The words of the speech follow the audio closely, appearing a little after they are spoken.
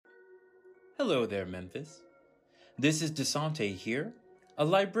Hello there, Memphis. This is Disante here, a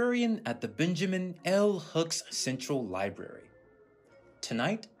librarian at the Benjamin L. Hooks Central Library.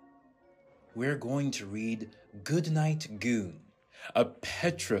 Tonight, we're going to read Goodnight, Goon, a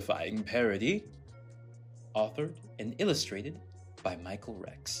petrifying parody, authored and illustrated by Michael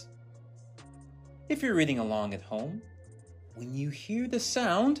Rex. If you're reading along at home, when you hear the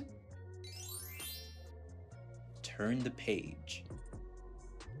sound, turn the page.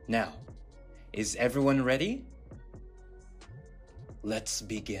 Now, is everyone ready? Let's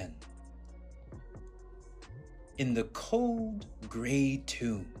begin. In the cold, gray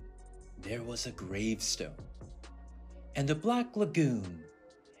tomb, there was a gravestone, and a black lagoon,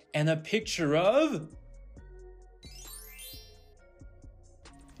 and a picture of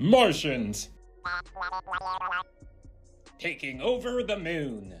Martians taking over the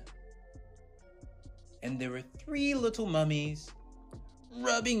moon. And there were 3 little mummies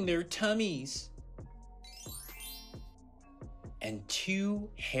rubbing their tummies, and 2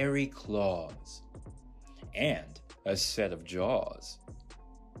 hairy claws, and a set of jaws,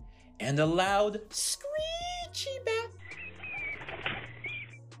 and a loud screechy bat,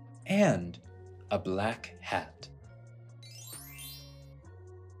 and a black hat,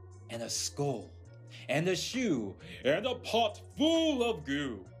 and a skull, and a shoe, and a pot full of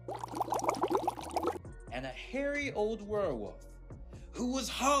goo, and a hairy old werewolf who was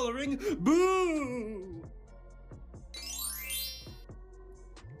hollering, "Boo!"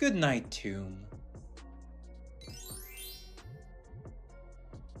 Good night, tomb.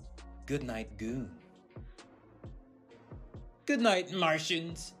 Good night, goon. Good night,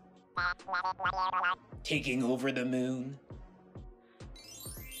 Martians taking over the moon.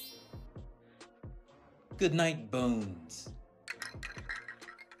 Good night, bones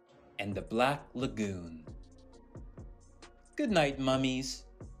and the black lagoon. Good night, mummies.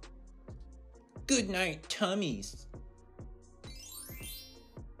 Good night, tummies.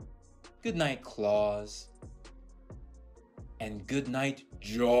 Good night, claws. And good night,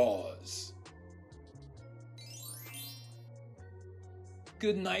 jaws.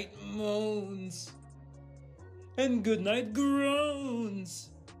 Good night, moans. And good night,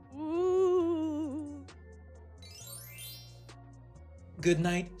 groans. Ooh. Good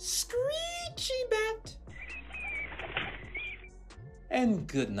night, screechy bat. And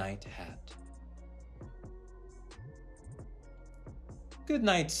good night, hat. Good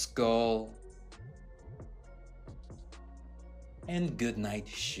night, skull. And good night,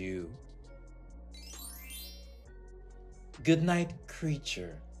 shoe. Good night,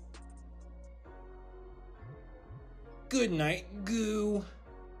 creature. Good night, goo.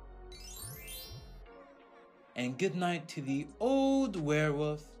 And good night to the old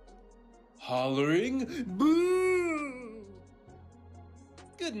werewolf hollering, "Boo!"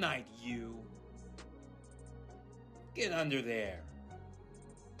 Good night, you. Get under there.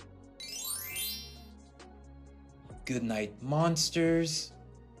 Good night, monsters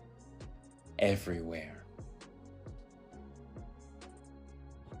everywhere.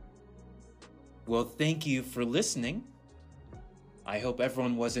 Well, thank you for listening. I hope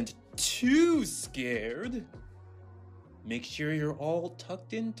everyone wasn't too scared. Make sure you're all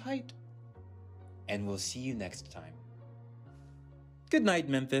tucked in tight, and we'll see you next time. Good night,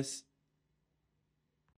 Memphis.